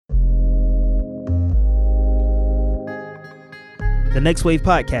The Next Wave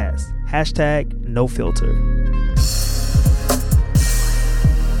Podcast, #NoFilter.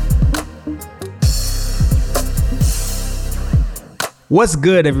 What's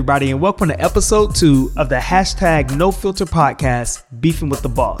good, everybody, and welcome to episode 2 of the #NoFilter Podcast, Beefing with the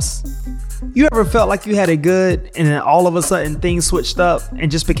Boss. You ever felt like you had it good and then all of a sudden things switched up and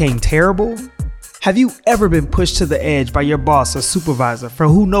just became terrible? Have you ever been pushed to the edge by your boss or supervisor for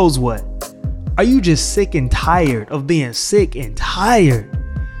who knows what? Are you just sick and tired of being sick and tired?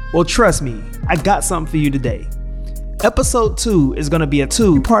 Well, trust me, I got something for you today. Episode 2 is going to be a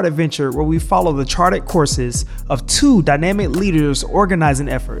 2-part adventure where we follow the charted courses of 2 dynamic leaders' organizing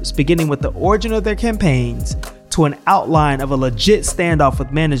efforts, beginning with the origin of their campaigns to an outline of a legit standoff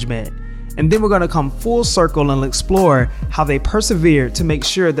with management. And then we're going to come full circle and explore how they persevered to make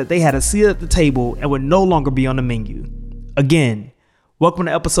sure that they had a seat at the table and would no longer be on the menu. Again, welcome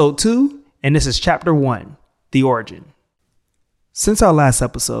to episode 2, and this is chapter 1, The Origin. Since our last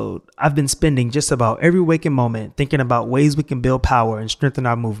episode, I've been spending just about every waking moment thinking about ways we can build power and strengthen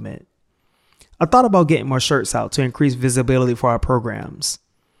our movement. I thought about getting more shirts out to increase visibility for our programs.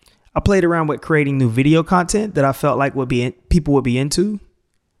 I played around with creating new video content that I felt like people would be into.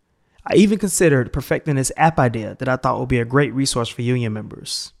 I even considered perfecting this app idea that I thought would be a great resource for union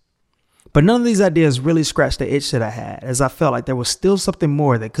members. But none of these ideas really scratched the itch that I had, as I felt like there was still something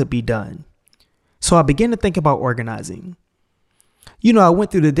more that could be done. So I began to think about organizing. I went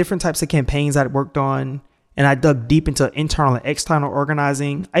through the different types of campaigns I'd worked on, and I dug deep into internal and external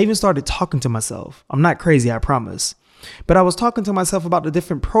organizing. I even started talking to myself. I'm not crazy, I promise. But I was talking to myself about the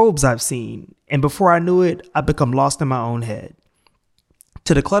different probes I've seen, and before I knew it, I'd become lost in my own head.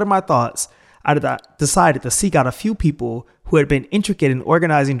 To declutter my thoughts, I decided to seek out a few people who had been intricate in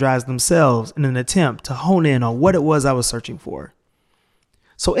organizing drives themselves in an attempt to hone in on what it was I was searching for.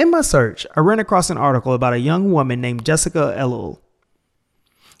 So in my search, I ran across an article about a young woman named Jessica Ellul.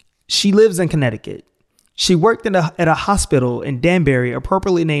 She lives in Connecticut. She worked at a hospital in Danbury,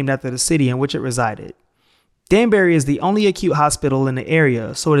 appropriately named after the city in which it resided. Danbury is the only acute hospital in the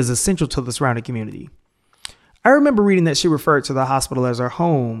area, so it is essential to the surrounding community. I remember reading that she referred to the hospital as her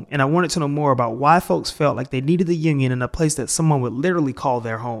home, and I wanted to know more about why folks felt like they needed the union in a place that someone would literally call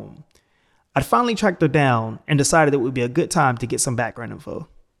their home. I'd finally tracked her down and decided it would be a good time to get some background info.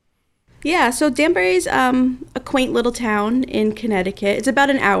 Yeah, so Danbury's a quaint little town in Connecticut. It's about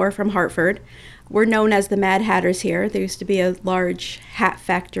an hour from Hartford. We're known as the Mad Hatters here. There used to be a large hat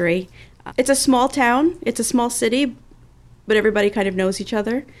factory. It's a small town. It's a small city, but everybody kind of knows each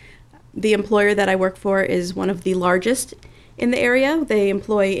other. The employer that I work for is one of the largest in the area. They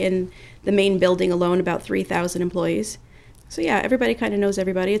employ in the main building alone about 3,000 employees. So yeah, everybody kind of knows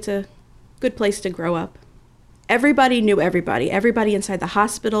everybody. It's a good place to grow up. Everybody knew everybody. Everybody inside the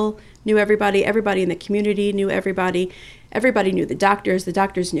hospital knew everybody. Everybody in the community knew everybody. Everybody knew the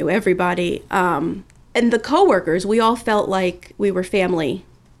doctors knew everybody. And the coworkers, we all felt like we were family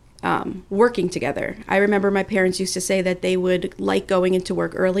working together. I remember my parents used to say that they would like going into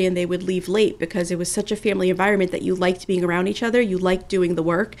work early and they would leave late because it was such a family environment that you liked being around each other. You liked doing the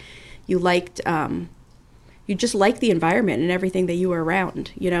work. You just liked the environment and everything that you were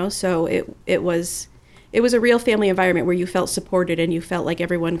around, So it was a real family environment where you felt supported and you felt like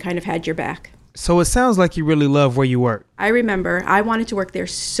everyone kind of had your back. So it sounds like you really love where you work. I remember I wanted to work there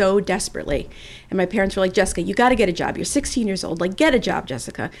so desperately. And my parents were like, Jessica, you got to get a job. You're 16 years old. Like, get a job,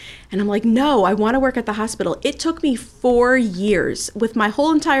 Jessica. And I'm like, no, I want to work at the hospital. It took me 4 years. With my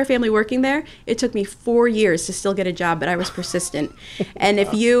whole entire family working there, it took me 4 years to still get a job, but I was persistent. And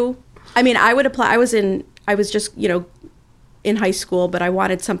I would apply. I was just, in high school, but I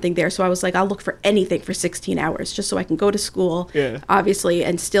wanted something there. So I was like, I'll look for anything for 16 hours just so I can go to school, obviously,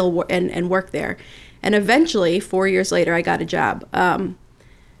 and still and work there. And eventually, 4 years later, I got a job.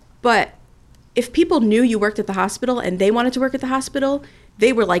 But if people knew you worked at the hospital and they wanted to work at the hospital,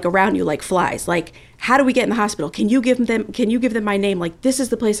 they were like around you like flies. Like, how do we get in the hospital? Can you give them my name? Like, this is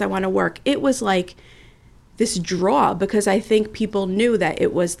the place I want to work. It was like this draw because I think people knew that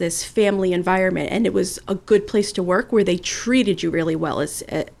it was this family environment and it was a good place to work where they treated you really well.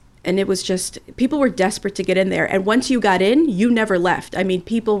 And it was just, people were desperate to get in there. And once you got in, you never left. I mean,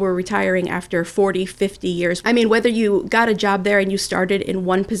 people were retiring after 40, 50 years. I mean, whether you got a job there and you started in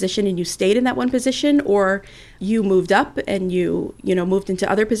one position and you stayed in that one position, or you moved up and you moved into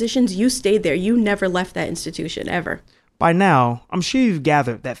other positions, you stayed there. You never left that institution ever. By now, I'm sure you've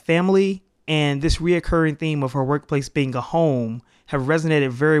gathered that family and this reoccurring theme of her workplace being a home have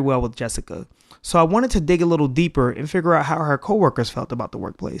resonated very well with Jessica. So I wanted to dig a little deeper and figure out how her coworkers felt about the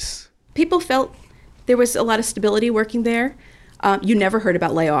workplace. People felt there was a lot of stability working there. You never heard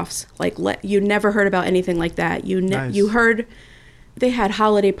about layoffs. You never heard about anything like that. You heard they had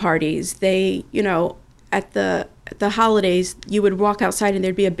holiday parties. They, at the holidays, you would walk outside and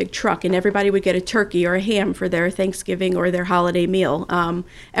there'd be a big truck and everybody would get a turkey or a ham for their Thanksgiving or their holiday meal.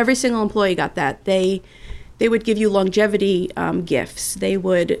 Every single employee got that. They would give you longevity gifts. They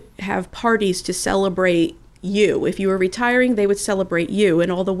would have parties to celebrate you. If you were retiring, they would celebrate you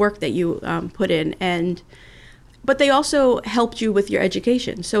and all the work that you put in. But they also helped you with your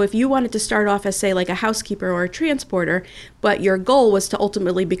education. So if you wanted to start off as, say, like a housekeeper or a transporter, but your goal was to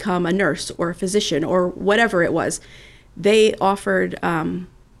ultimately become a nurse or a physician or whatever it was, they offered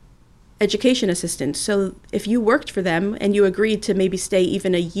education assistance. So if you worked for them and you agreed to maybe stay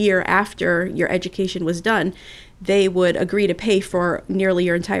even a year after your education was done, they would agree to pay for nearly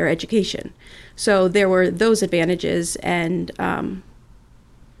your entire education. So there were those advantages, and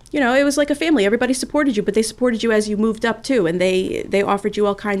it was like a family. Everybody supported you, but they supported you as you moved up too, and they offered you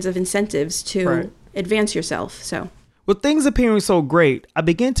all kinds of incentives to advance yourself. So, with things appearing so great, I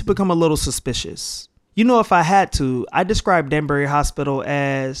began to become a little suspicious. If I had to, I describe Danbury Hospital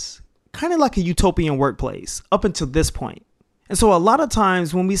as kind of like a utopian workplace up until this point. And so a lot of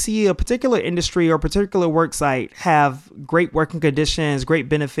times when we see a particular industry or particular work site have great working conditions, great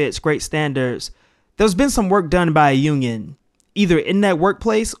benefits, great standards, there's been some work done by a union, either in that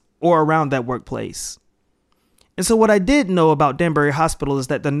workplace or around that workplace. And so what I did know about Danbury Hospital is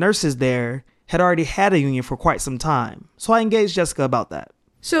that the nurses there had already had a union for quite some time. So I engaged Jessica about that.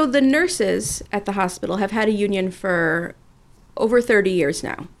 So the nurses at the hospital have had a union for over 30 years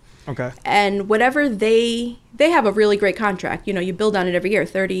now. Okay. And whatever they have a really great contract. You build on it every year.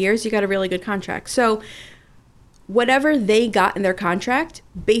 30 years, you got a really good contract. So whatever they got in their contract,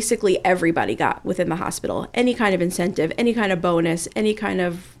 basically everybody got within the hospital. Any kind of incentive, any kind of bonus, any kind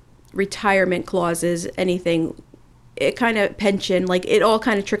of retirement clauses, anything, it kind of pension, like it all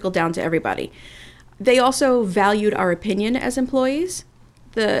kind of trickled down to everybody. They also valued our opinion as employees.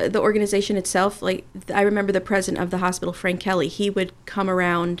 The organization itself, like I remember the president of the hospital, Frank Kelly, he would come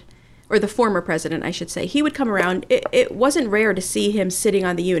around, or the former president, I should say, he would come around. It wasn't rare to see him sitting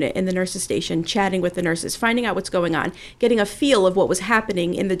on the unit in the nurses' station, chatting with the nurses, finding out what's going on, getting a feel of what was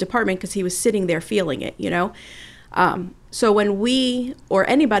happening in the department because he was sitting there feeling it, So when we or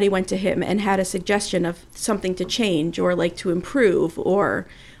anybody went to him and had a suggestion of something to change or like to improve or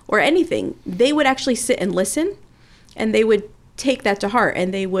anything, they would actually sit and listen, and they would take that to heart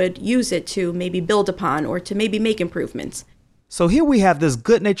and they would use it to maybe build upon or to maybe make improvements. So here we have this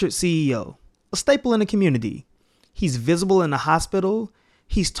good-natured CEO, a staple in the community. He's visible in the hospital.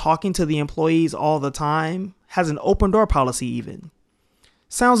 He's talking to the employees all the time, has an open door policy even.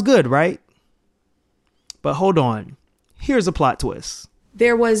 Sounds good, right? But hold on. Here's a plot twist.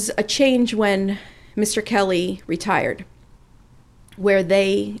 There was a change when Mr. Kelly retired, where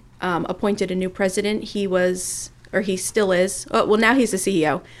they appointed a new president. He still is. Well, now he's the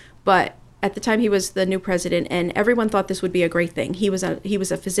CEO, but at the time he was the new president, and everyone thought this would be a great thing. He was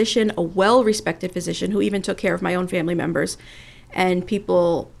a physician, a well-respected physician who even took care of my own family members, and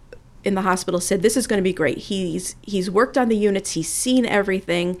people in the hospital said, this is going to be great. He's worked on the units. He's seen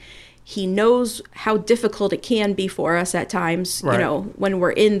everything. He knows how difficult it can be for us at times, right, when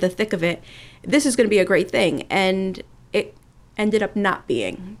we're in the thick of it. This is going to be a great thing. And it ended up not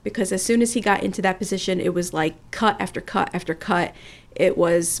being, because as soon as he got into that position, it was like cut after cut after cut. It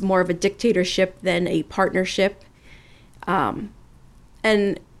was more of a dictatorship than a partnership.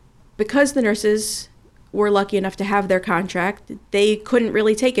 And because the nurses were lucky enough to have their contract, they couldn't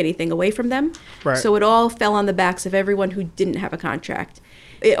really take anything away from them. Right. So it all fell on the backs of everyone who didn't have a contract.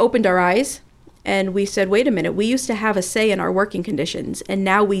 It opened our eyes, and we said, wait a minute, we used to have a say in our working conditions, and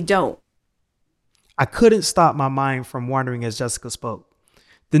now we don't. I couldn't stop my mind from wondering as Jessica spoke.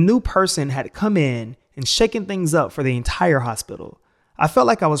 The new person had come in and shaken things up for the entire hospital. I felt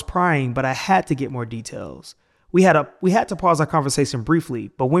like I was prying, but I had to get more details. We had to pause our conversation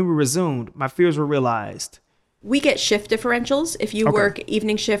briefly, but when we resumed, my fears were realized. We get shift differentials. If you work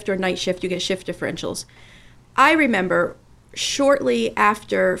evening shift or night shift, you get shift differentials. I remember shortly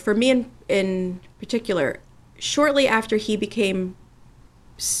after, for me in particular, shortly after he became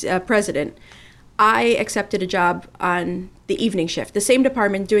president, I accepted a job on the evening shift, the same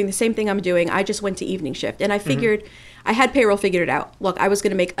department, doing the same thing I'm doing. I just went to evening shift, and I figured, I had payroll figured it out. Look, I was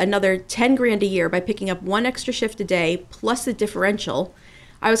going to make another 10 grand a year by picking up one extra shift a day plus the differential.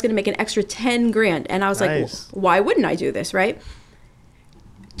 I was going to make an extra 10 grand, and I was nice. like, why wouldn't I do this, right?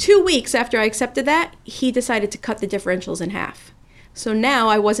 2 weeks after I accepted that, he decided to cut the differentials in half. So now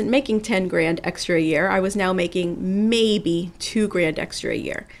I wasn't making 10 grand extra a year. I was now making maybe 2 grand extra a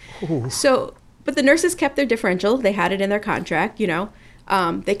year. Ooh. So, but the nurses kept their differential. They had it in their contract, They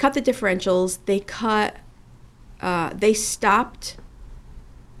cut the differentials. They cut they stopped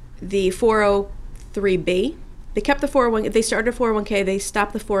the 403B. They kept the 401. They started a 401k. They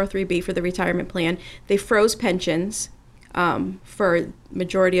stopped the 403B for the retirement plan. They froze pensions for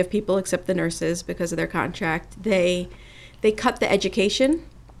majority of people except the nurses because of their contract. They cut the education.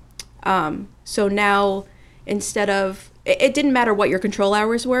 So now instead of, it didn't matter what your control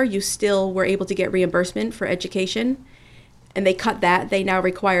hours were, you still were able to get reimbursement for education. And they cut that. They now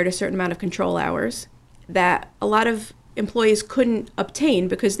required a certain amount of control hours that a lot of employees couldn't obtain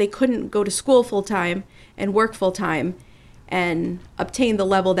because they couldn't go to school full time and work full time and obtain the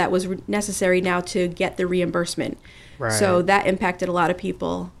level that was necessary now to get the reimbursement. Right. So that impacted a lot of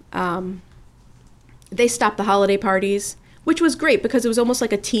people. They stopped the holiday parties, which was great because it was almost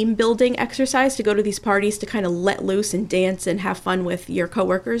like a team building exercise to go to these parties to kind of let loose and dance and have fun with your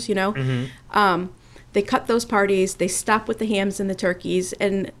coworkers, you know? Mm-hmm. They cut those parties. They stopped with the hams and the turkeys.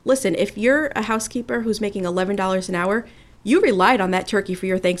 And listen, if you're a housekeeper who's making $11 an hour, you relied on that turkey for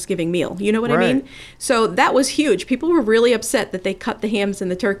your Thanksgiving meal. You know what I mean? So that was huge. People were really upset that they cut the hams and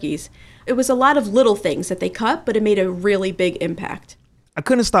the turkeys. It was a lot of little things that they cut, but it made a really big impact. I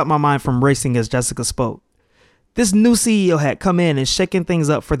couldn't stop my mind from racing as Jessica spoke. This new CEO had come in and shaken things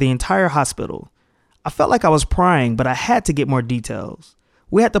up for the entire hospital. I felt like I was prying, but I had to get more details.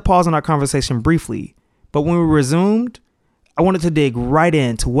 We had to pause on our conversation briefly, but when we resumed, I wanted to dig right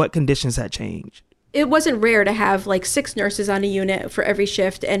into what conditions had changed. It wasn't rare to have like 6 nurses on a unit for every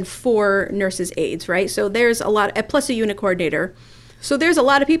shift and 4 nurses' aides, right? So there's a lot, plus a unit coordinator. So there's a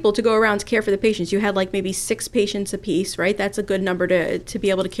lot of people to go around to care for the patients. You had like maybe 6 patients apiece, right? That's a good number to be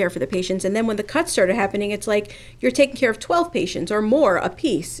able to care for the patients. And then when the cuts started happening, it's like you're taking care of 12 patients or more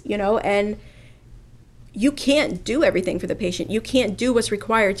apiece, you know, and you can't do everything for the patient. You can't do what's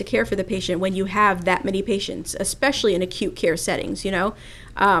required to care for the patient when you have that many patients, especially in acute care settings, you know?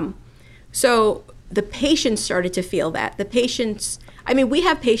 So the patients started to feel that. The patients, I mean, we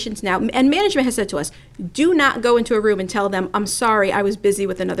have patients now, and management has said to us, do not go into a room and tell them, I'm sorry, I was busy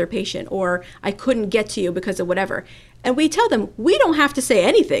with another patient, or I couldn't get to you because of whatever. And we tell them, we don't have to say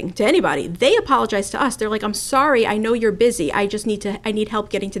anything to anybody. They apologize to us. They're like, I'm sorry, I know you're busy. I need help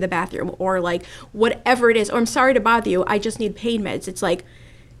getting to the bathroom, or like whatever it is, or I'm sorry to bother you. I just need pain meds. It's like,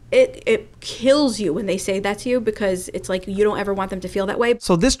 it kills you when they say that to you because it's like you don't ever want them to feel that way.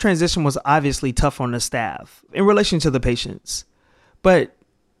 So this transition was obviously tough on the staff in relation to the patients, but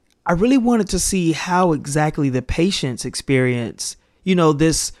I really wanted to see how exactly the patients experience, you know,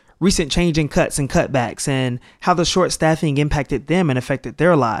 this recent change in cuts and cutbacks and how the short staffing impacted them and affected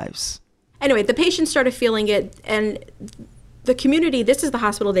their lives. Anyway, the patients started feeling it, and the community, this is the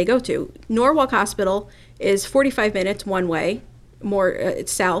hospital they go to. Norwalk Hospital is 45 minutes one way, more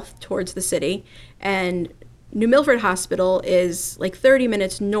south towards the city, and New Milford Hospital is like 30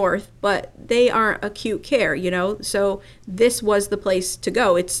 minutes north, but they aren't acute care, you know? So this was the place to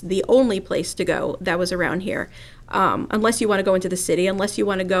go. It's the only place to go that was around here. Unless you want to go into the city, unless you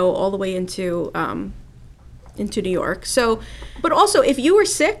want to go all the way into New York. So, but also if you were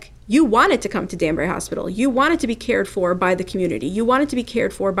sick, you wanted to come to Danbury Hospital. You wanted to be cared for by the community. You wanted to be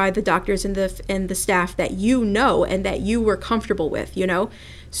cared for by the doctors and the staff that you know and that you were comfortable with, you know?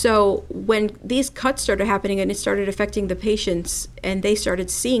 So when these cuts started happening and it started affecting the patients and they started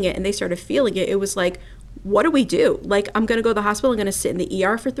seeing it and they started feeling it, it was like, what do we do? Like, I'm going to go to the hospital, I'm going to sit in the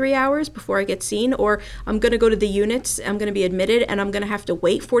ER for 3 hours before I get seen, or I'm going to go to the units, I'm going to be admitted, and I'm going to have to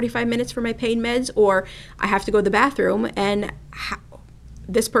wait 45 minutes for my pain meds, or I have to go to the bathroom, and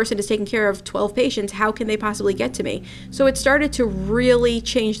this person is taking care of 12 patients, how can they possibly get to me? So it started to really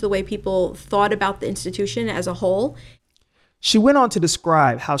change the way people thought about the institution as a whole. She went on to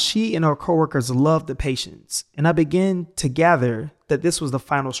describe how she and her coworkers loved the patients, and I began to gather that this was the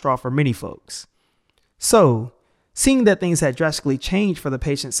final straw for many folks. So, seeing that things had drastically changed for the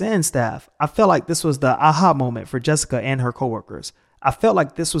patients and staff, I felt like this was the aha moment for Jessica and her coworkers. I felt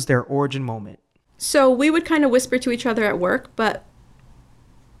like this was their origin moment. So we would kind of whisper to each other at work, but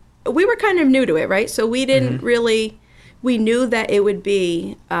we were kind of new to it, right? So we didn't really, we knew that it would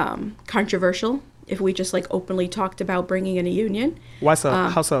be controversial if we just like openly talked about bringing in a union. Why so?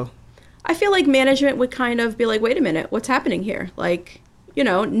 How so? I feel like management would kind of be like, wait a minute, what's happening here? Like, you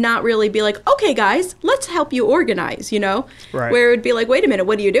know, not really be like, okay, guys, let's help you organize, you know? Right. Where it would be like, wait a minute,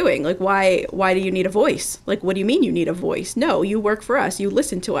 what are you doing? Like, why do you need a voice? Like, what do you mean you need a voice? No, you work for us. You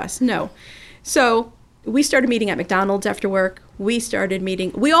listen to us. No. So we started meeting at McDonald's after work. We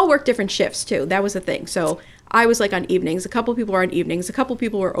all worked different shifts too. That was the thing. So I was like on evenings. A couple people were on evenings. A couple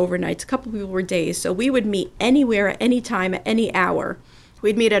people were overnights. A couple people were days. So we would meet anywhere, at any time, at any hour.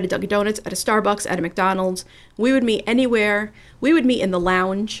 We'd meet at a Dunkin' Donuts, at a Starbucks, at a McDonald's. We would meet anywhere. We would meet in the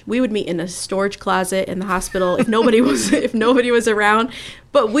lounge. We would meet in a storage closet in the hospital if nobody was around.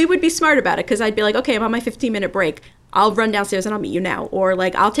 But we would be smart about it because I'd be like, okay, I'm on my 15-minute break. I'll run downstairs and I'll meet you now. Or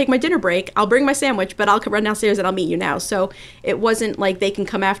like, I'll take my dinner break. I'll bring my sandwich, but I'll run downstairs and I'll meet you now. So it wasn't like they can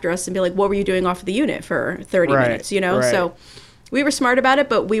come after us and be like, what were you doing off of the unit for 30 minutes, you know? Right. So we were smart about it,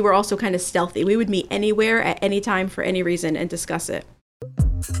 but we were also kind of stealthy. We would meet anywhere at any time for any reason and discuss it.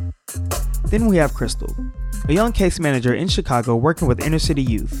 Then we have Crystal, a young case manager in Chicago working with inner city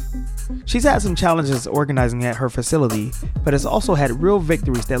youth. She's had some challenges organizing at her facility, but has also had real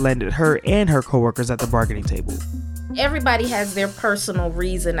victories that landed her and her coworkers at the bargaining table. Everybody has their personal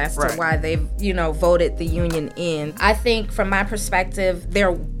reason as to why they've, voted the union in. I think from my perspective,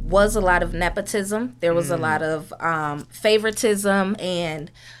 there was a lot of nepotism. There was a lot of favoritism, and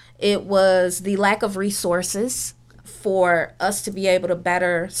it was the lack of resources for us to be able to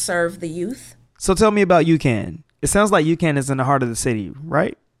better serve the youth. So tell me about UCAN. It sounds like UCAN is in the heart of the city,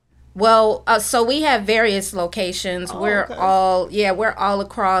 right? Well, so we have various locations. We're all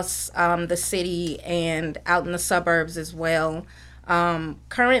across the city and out in the suburbs as well.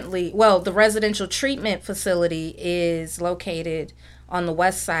 Currently, the residential treatment facility is located on the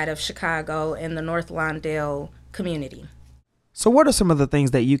west side of Chicago in the North Lawndale community. So what are some of the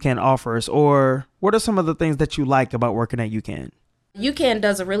things that UCAN offers, or what are some of the things that you like about working at UCAN? UCAN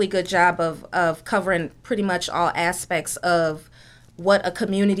does a really good job of covering pretty much all aspects of what a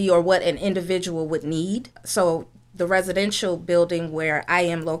community or what an individual would need. So the residential building where I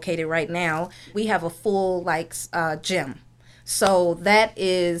am located right now, we have a full gym. So that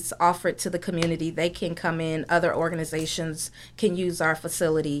is offered to the community. They can come in. Other organizations can use our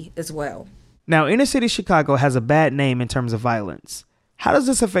facility as well. Now, inner city Chicago has a bad name in terms of violence. How does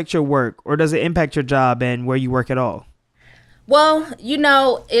this affect your work, or does it impact your job and where you work at all? Well,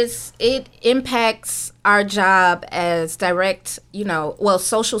 it impacts our job as direct,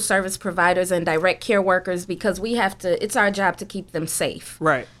 social service providers and direct care workers, because it's our job to keep them safe.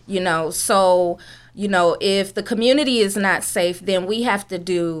 Right. So, if the community is not safe, then we have to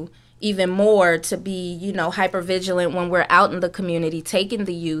do even more to be, hyper vigilant when we're out in the community, taking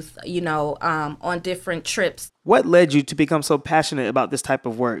the youth, on different trips. What led you to become so passionate about this type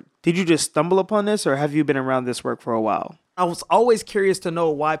of work? Did you just stumble upon this, or have you been around this work for a while? I was always curious to know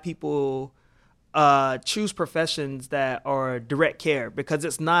why people choose professions that are direct care, because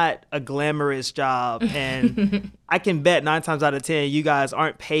it's not a glamorous job. And I can bet 9 times out of 10, you guys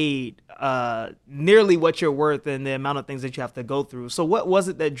aren't paid nearly what you're worth and the amount of things that you have to go through. So what was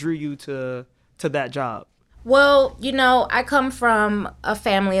it that drew you to that job? Well, I come from a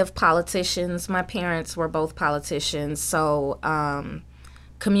family of politicians. My parents were both politicians. So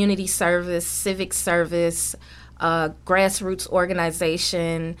community service, civic service, grassroots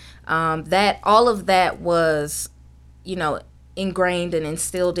organization, all of that was, ingrained and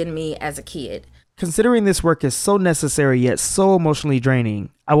instilled in me as a kid. Considering this work is so necessary yet so emotionally draining,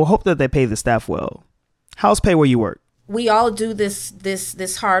 I will hope that they pay the staff well. How's pay where you work? We all do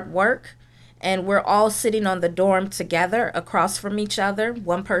this hard work, and we're all sitting on the dorm together across from each other.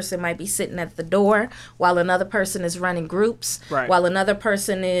 One person might be sitting at the door while another person is running groups, while another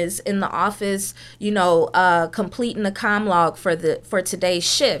person is in the office, completing the comm log for today's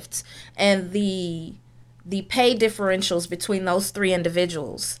shift. And the pay differentials between those 3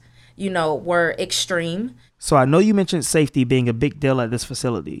 individuals, were extreme. So I know you mentioned safety being a big deal at this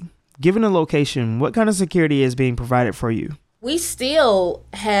facility. Given the location, what kind of security is being provided for you? We still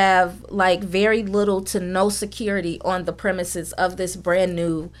have very little to no security on the premises of this brand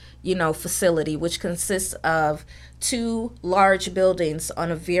new, facility, which consists of 2 large buildings on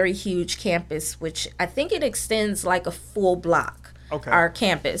a very huge campus, which I think it extends like a full block, our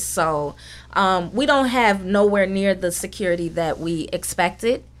campus. So we don't have nowhere near the security that we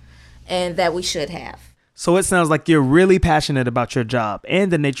expected and that we should have. So it sounds like you're really passionate about your job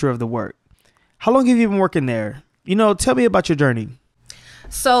and the nature of the work. How long have you been working there? Tell me about your journey.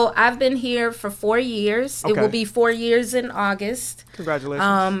 So I've been here for 4 years. Okay. It will be 4 years in August.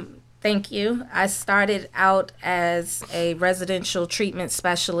 Congratulations. Thank you. I started out as a residential treatment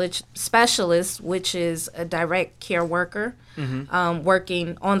specialist, which is a direct care worker,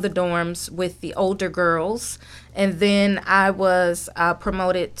 working on the dorms with the older girls. And then I was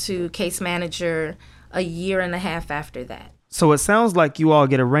promoted to case manager a year and a half after that. So it sounds like you all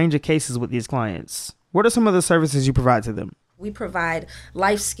get a range of cases with these clients. What are some of the services you provide to them? We provide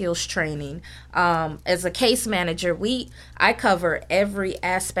life skills training. As a case manager, I cover every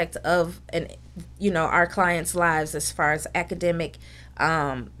aspect of our clients' lives, as far as academic,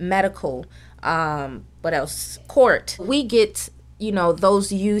 medical, what else? Court. We get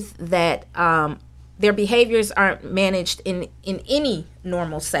those youth that their behaviors aren't managed in any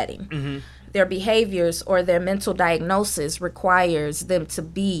normal setting. Mm-hmm. Their behaviors or their mental diagnosis requires them to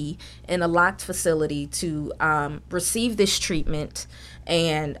be in a locked facility to receive this treatment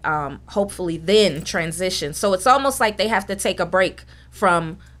and hopefully then transition. So it's almost like they have to take a break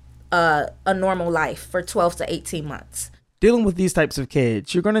from a normal life for 12 to 18 months. Dealing with these types of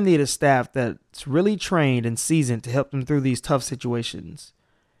kids, you're going to need a staff that's really trained and seasoned to help them through these tough situations.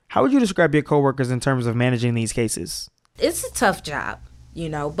 How would you describe your coworkers in terms of managing these cases? It's a tough job,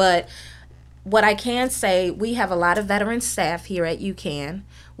 but what I can say, we have a lot of veteran staff here at UCAN,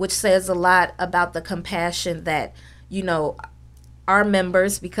 which says a lot about the compassion that, our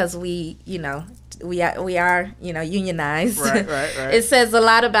members, because we are unionized. Right. It says a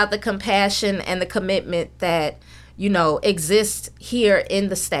lot about the compassion and the commitment that, exists here in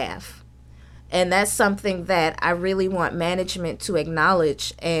the staff. And that's something that I really want management to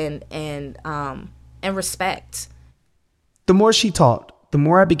acknowledge and respect. The more she talked, the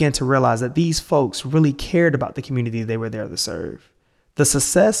more I began to realize that these folks really cared about the community they were there to serve. The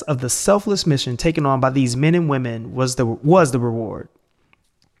success of the selfless mission taken on by these men and women was the reward.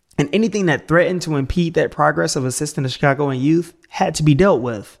 And anything that threatened to impede that progress of assisting the Chicagoan youth had to be dealt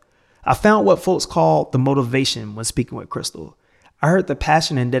with. I found what folks call the motivation when speaking with Crystal. I heard the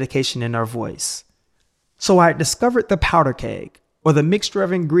passion and dedication in her voice. So I discovered the powder keg, or the mixture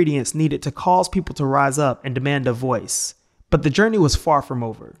of ingredients needed to cause people to rise up and demand a voice. But the journey was far from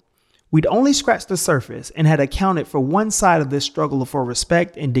over. We'd only scratched the surface and had accounted for one side of this struggle for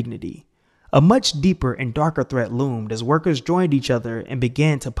respect and dignity. A much deeper and darker threat loomed as workers joined each other and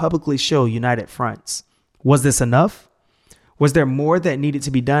began to publicly show united fronts. Was this enough? Was there more that needed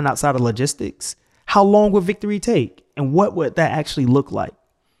to be done outside of logistics? How long would victory take? And what would that actually look like?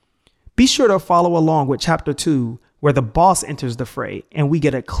 Be sure to follow along with Chapter 2, where the boss enters the fray, and we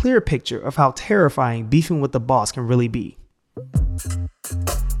get a clear picture of how terrifying beefing with the boss can really be.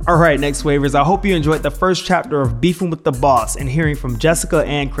 All right, Next Wavers, I hope you enjoyed the first chapter of Beefing with the Boss and hearing from Jessica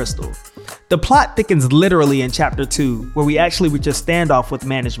and Crystal. The plot thickens literally in Chapter 2, where we actually reach a standoff with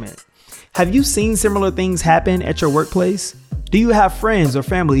management. Have you seen similar things happen at your workplace? Do you have friends or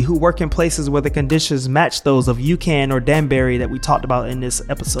family who work in places where the conditions match those of UCAN or Danbury that we talked about in this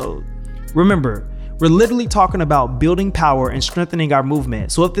episode? Remember, we're literally talking about building power and strengthening our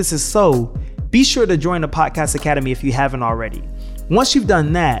movement. So if this is so, be sure to join the Podcast Academy if you haven't already. Once you've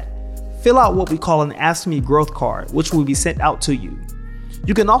done that, fill out what we call an Ask Me Growth card, which will be sent out to you.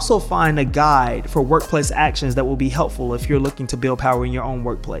 You can also find a guide for workplace actions that will be helpful if you're looking to build power in your own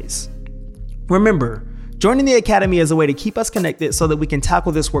workplace. Remember, joining the Academy is a way to keep us connected so that we can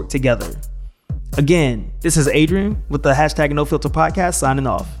tackle this work together. Again, this is Adrian with the #NoFilter podcast signing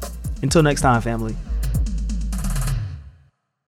off. Until next time, family.